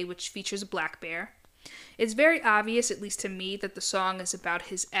the Way, which features blackbear. It's very obvious, at least to me, that the song is about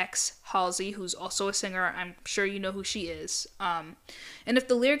his ex, Halsey, who's also a singer. I'm sure you know who she is. And if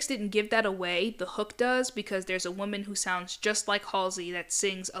the lyrics didn't give that away, the hook does, because there's a woman who sounds just like Halsey that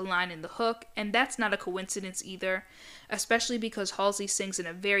sings a line in the hook, and that's not a coincidence either, especially because Halsey sings in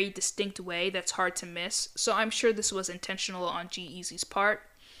a very distinct way that's hard to miss, so I'm sure this was intentional on G-Eazy's part.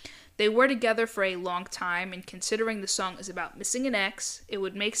 They were together for a long time, and considering the song is about missing an ex, it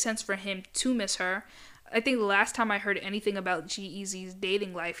would make sense for him to miss her. I think the last time I heard anything about G-Eazy's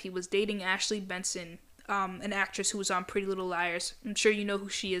dating life, he was dating Ashley Benson, an actress who was on Pretty Little Liars. I'm sure you know who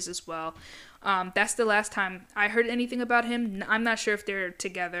she is as well. That's the last time I heard anything about him. I'm not sure if they're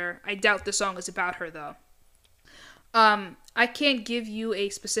together. I doubt the song is about her, though. I can't give you a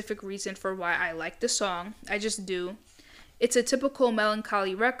specific reason for why I like the song. I just do. It's a typical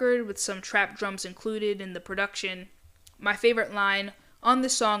melancholy record with some trap drums included in the production. My favorite line on the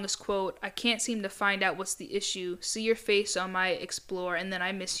song is, quote, "I can't seem to find out what's the issue. See your face on my Explore and then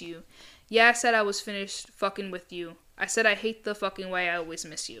I miss you. Yeah, I said I was finished fucking with you. I said I hate the fucking way I always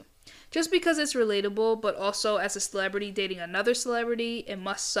miss you." Just because it's relatable, but also as a celebrity dating another celebrity, it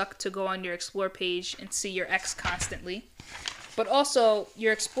must suck to go on your Explore page and see your ex constantly. But also,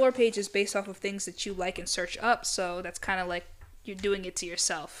 your Explore page is based off of things that you like and search up, so that's kind of like you're doing it to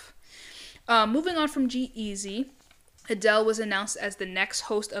yourself. Moving on from G-Eazy, Adele was announced as the next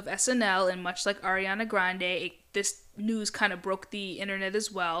host of SNL, and much like Ariana Grande, this news kind of broke the internet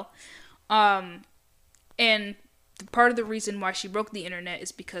as well. And part of the reason why she broke the internet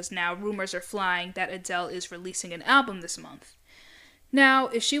is because now rumors are flying that Adele is releasing an album this month. Now,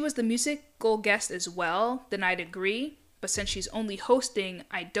 if she was the musical guest as well, then I'd agree. But since she's only hosting,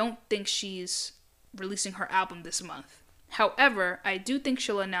 I don't think she's releasing her album this month. However, I do think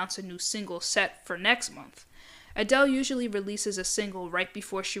she'll announce a new single set for next month. Adele usually releases a single right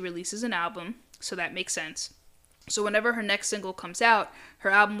before she releases an album, so that makes sense. So whenever her next single comes out, her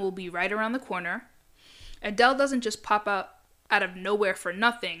album will be right around the corner. Adele doesn't just pop out of nowhere for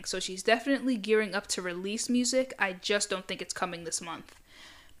nothing, so she's definitely gearing up to release music. I just don't think it's coming this month.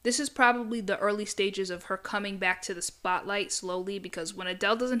 This is probably the early stages of her coming back to the spotlight slowly, because when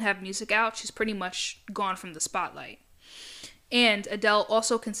Adele doesn't have music out, she's pretty much gone from the spotlight. And Adele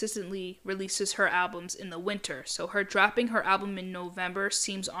also consistently releases her albums in the winter, so her dropping her album in November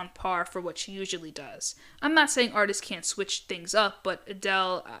seems on par for what she usually does. I'm not saying artists can't switch things up, but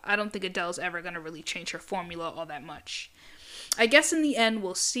Adele, I don't think Adele's ever going to really change her formula all that much. I guess in the end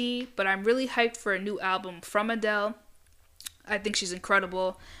we'll see, but I'm really hyped for a new album from Adele. I think she's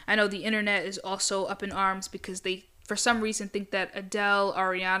incredible. I know the internet is also up in arms because they, for some reason, think that Adele,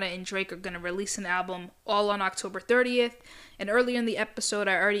 Ariana, and Drake are going to release an album all on October 30th. And earlier in the episode,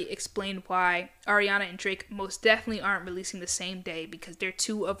 I already explained why Ariana and Drake most definitely aren't releasing the same day, because they're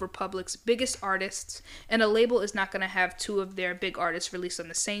two of Republic's biggest artists, and a label is not going to have two of their big artists released on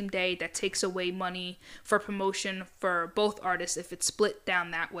the same day. That takes away money for promotion for both artists if it's split down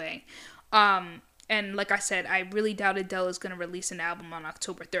that way. And like I said, I really doubt Adele is going to release an album on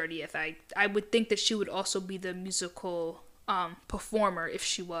October 30th. I would think that she would also be the musical performer if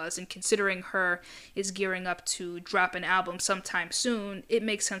she was. And considering her is gearing up to drop an album sometime soon, it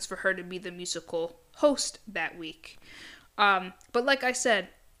makes sense for her to be the musical host that week. But like I said,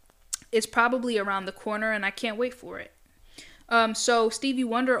 it's probably around the corner and I can't wait for it. So Stevie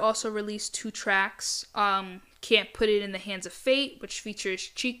Wonder also released 2 tracks. Can't Put It in the Hands of Fate, which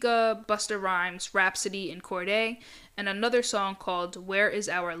features Chica, Busta Rhymes, Rhapsody, and Cordae, and another song called Where Is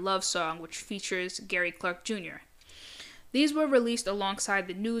Our Love Song, which features Gary Clark Jr. These were released alongside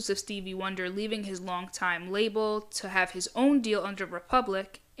the news of Stevie Wonder leaving his longtime label to have his own deal under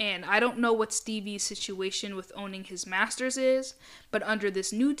Republic, and I don't know what Stevie's situation with owning his masters is, but under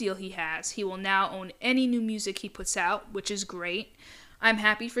this new deal he has, he will now own any new music he puts out, which is great. I'm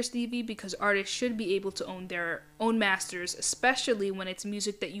happy for Stevie because artists should be able to own their own masters, especially when it's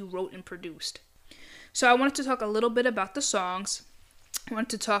music that you wrote and produced. So I wanted to talk a little bit about the songs. I wanted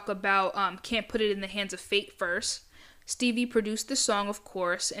to talk about Can't Put It in the Hands of Fate first. Stevie produced the song, of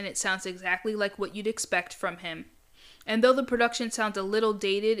course, and it sounds exactly like what you'd expect from him. And though the production sounds a little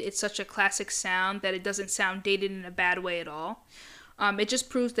dated, it's such a classic sound that it doesn't sound dated in a bad way at all. It just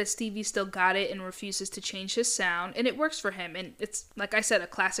proves that Stevie still got it and refuses to change his sound, and it works for him, and it's, like I said, a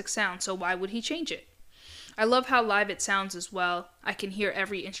classic sound, so why would he change it? I love how live it sounds as well. I can hear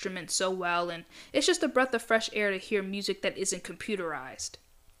every instrument so well, and it's just a breath of fresh air to hear music that isn't computerized.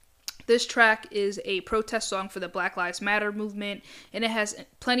 This track is a protest song for the Black Lives Matter movement, and it has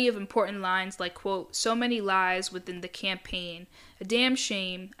plenty of important lines like, quote, "So many lies within the campaign. A damn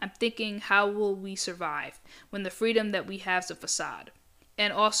shame. I'm thinking, how will we survive when the freedom that we have's a facade?"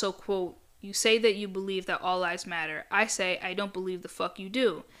 And also, quote, You say that you believe that all lives matter. I say I don't believe the fuck you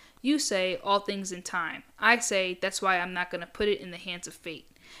do. You say all things in time. I say that's why I'm not gonna put it in the hands of fate.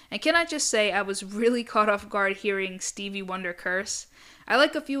 And can I just say I was really caught off guard hearing Stevie Wonder curse. I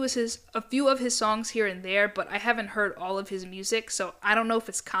like a few of his songs here and there, but I haven't heard all of his music, so I don't know if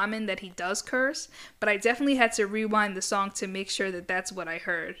it's common that he does curse, but I definitely had to rewind the song to make sure that that's what I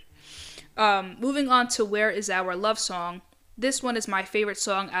heard. Moving on to Where Is Our Love Song. This one is my favorite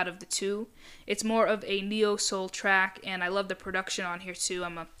song out of the two. It's more of a neo-soul track, and I love the production on here too.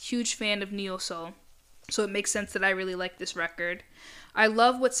 I'm a huge fan of neo-soul, so it makes sense that I really like this record. I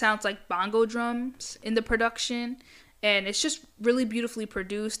love what sounds like bongo drums in the production, and it's just really beautifully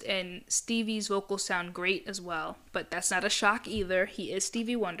produced, and Stevie's vocals sound great as well. But that's not a shock either. He is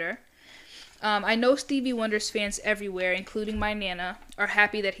Stevie Wonder. I know Stevie Wonder's fans everywhere, including my Nana, are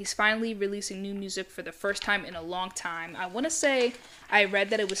happy that he's finally releasing new music for the first time in a long time. I want to say I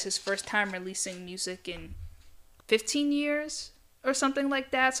read that it was his first time releasing music in 15 years or something like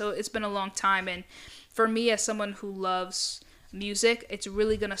that, so it's been a long time. And for me, as someone who loves music, it's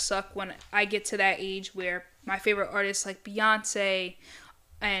really gonna suck when I get to that age where my favorite artists like Beyonce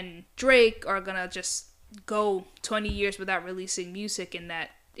and Drake are gonna just go 20 years without releasing music, and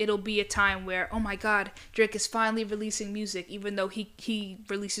that it'll be a time where, oh my god, Drake is finally releasing music, even though he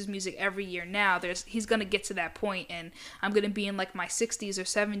releases music every year now. He's gonna get to that point, and I'm gonna be in like my 60s or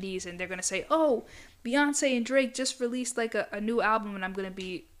 70s, and they're gonna say, oh, Beyonce and Drake just released like a new album, and I'm gonna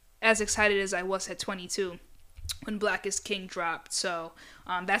be as excited as I was at 22 when Black is King dropped. So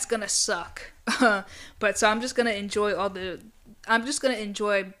that's gonna suck. But so I'm just gonna enjoy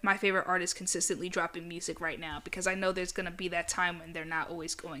my favorite artists consistently dropping music right now, because I know there's gonna be that time when they're not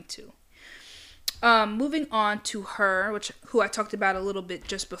always going to. Moving on to her, who I talked about a little bit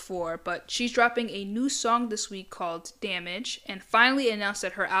just before, but she's dropping a new song this week called Damage, and finally announced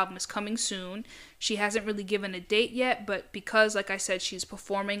that her album is coming soon. She hasn't really given a date yet, but because, like I said, she's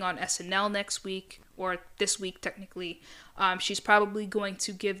performing on SNL next week, or this week technically, she's probably going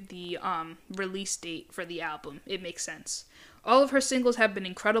to give the release date for the album. It makes sense. All of her singles have been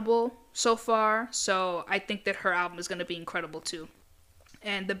incredible so far, so I think that her album is going to be incredible too.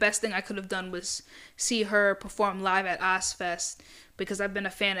 And the best thing I could have done was see her perform live at Ozfest, because I've been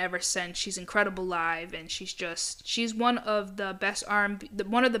a fan ever since. She's incredible live, and she's one of the best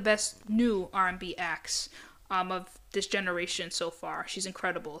one of the best new R&B acts of this generation so far. She's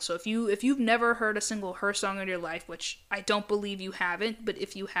incredible. So if you've never heard a single her song in your life, which I don't believe you haven't, but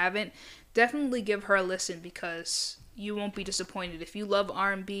if you haven't, definitely give her a listen, because you won't be disappointed. If you love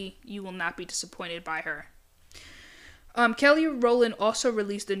R&B, you will not be disappointed by her. Kelly Rowland also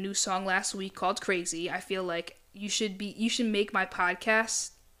released a new song last week called Crazy. I feel like you should make my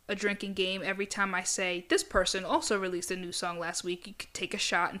podcast a drinking game. Every time I say this person also released a new song last week, you could take a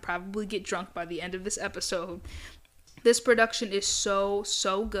shot and probably get drunk by the end of this episode. This production is so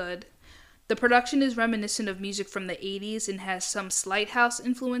good. The production is reminiscent of music from the 80s and has some slight house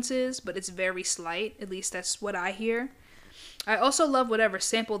influences, but it's very slight. At least that's what I hear. I also love whatever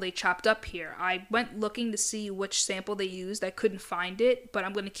sample they chopped up here. I went looking to see which sample they used. I couldn't find it, but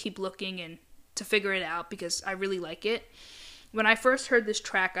I'm going to keep looking and to figure it out, because I really like it. When I first heard this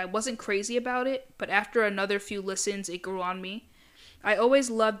track, I wasn't crazy about it, but after another few listens, it grew on me. I always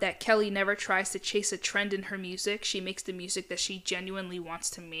loved that Kelly never tries to chase a trend in her music. She makes the music that she genuinely wants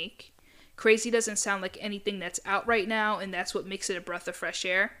to make. Crazy doesn't sound like anything that's out right now, and that's what makes it a breath of fresh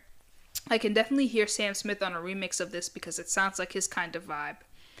air. I can definitely hear Sam Smith on a remix of this, because it sounds like his kind of vibe.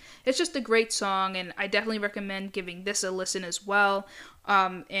 It's just a great song, and I definitely recommend giving this a listen as well.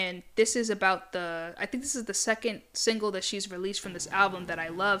 And this is I think this is the second single that she's released from this album that I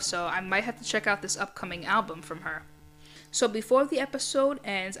love, so I might have to check out this upcoming album from her. So before the episode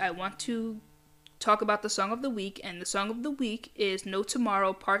ends, I want to talk about the song of the week, and the song of the week is No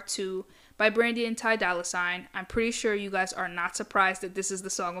Tomorrow Part 2 by Brandy and Ty Dolla $ign. I'm pretty sure you guys are not surprised that this is the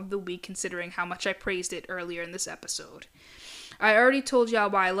song of the week, considering how much I praised it earlier in this episode. I already told y'all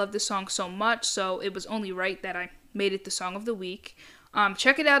why I love this song so much, so it was only right that I made it the song of the week.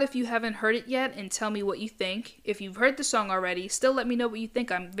 Check it out if you haven't heard it yet, and tell me what you think. If you've heard the song already, still let me know what you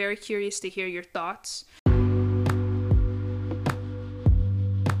think. I'm very curious to hear your thoughts.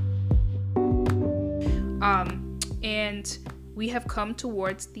 And we have come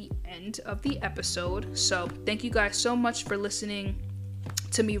towards the end of the episode, so thank you guys so much for listening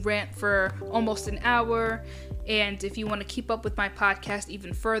to me rant for almost an hour And if you want to keep up with my podcast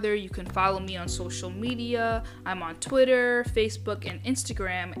even further, you can follow me on social media. I'm on Twitter, Facebook, and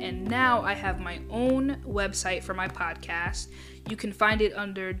Instagram. And now I have my own website for my podcast. You can find it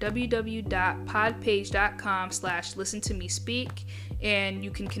under www.podpage.com/listentomespeak. And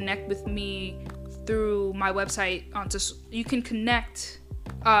you can connect with me through my website. You can connect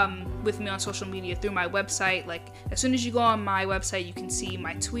with me on social media through my website. Like, as soon as you go on my website, you can see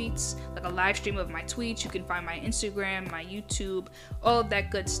my tweets, like a live stream of my tweets. You can find my Instagram, my YouTube, all of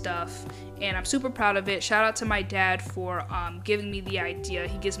that good stuff. And I'm super proud of it. Shout out to my dad for giving me the idea.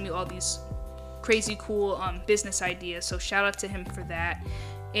 He gives me all these crazy cool business ideas, so shout out to him for that.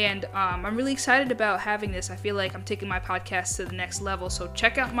 And I'm really excited about having this. I feel like I'm taking my podcast to the next level, so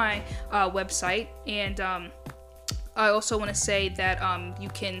check out my website. And I also want to say that you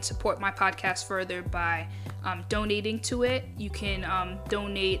can support my podcast further by donating to it. You can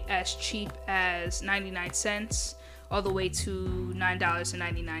donate as cheap as 99 cents all the way to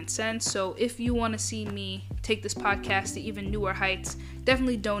 $9.99. So if you want to see me take this podcast to even newer heights,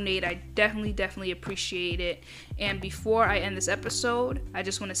 definitely donate. I definitely appreciate it. And before I end this episode, I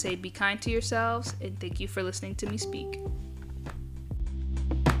just want to say be kind to yourselves, and thank you for listening to me speak.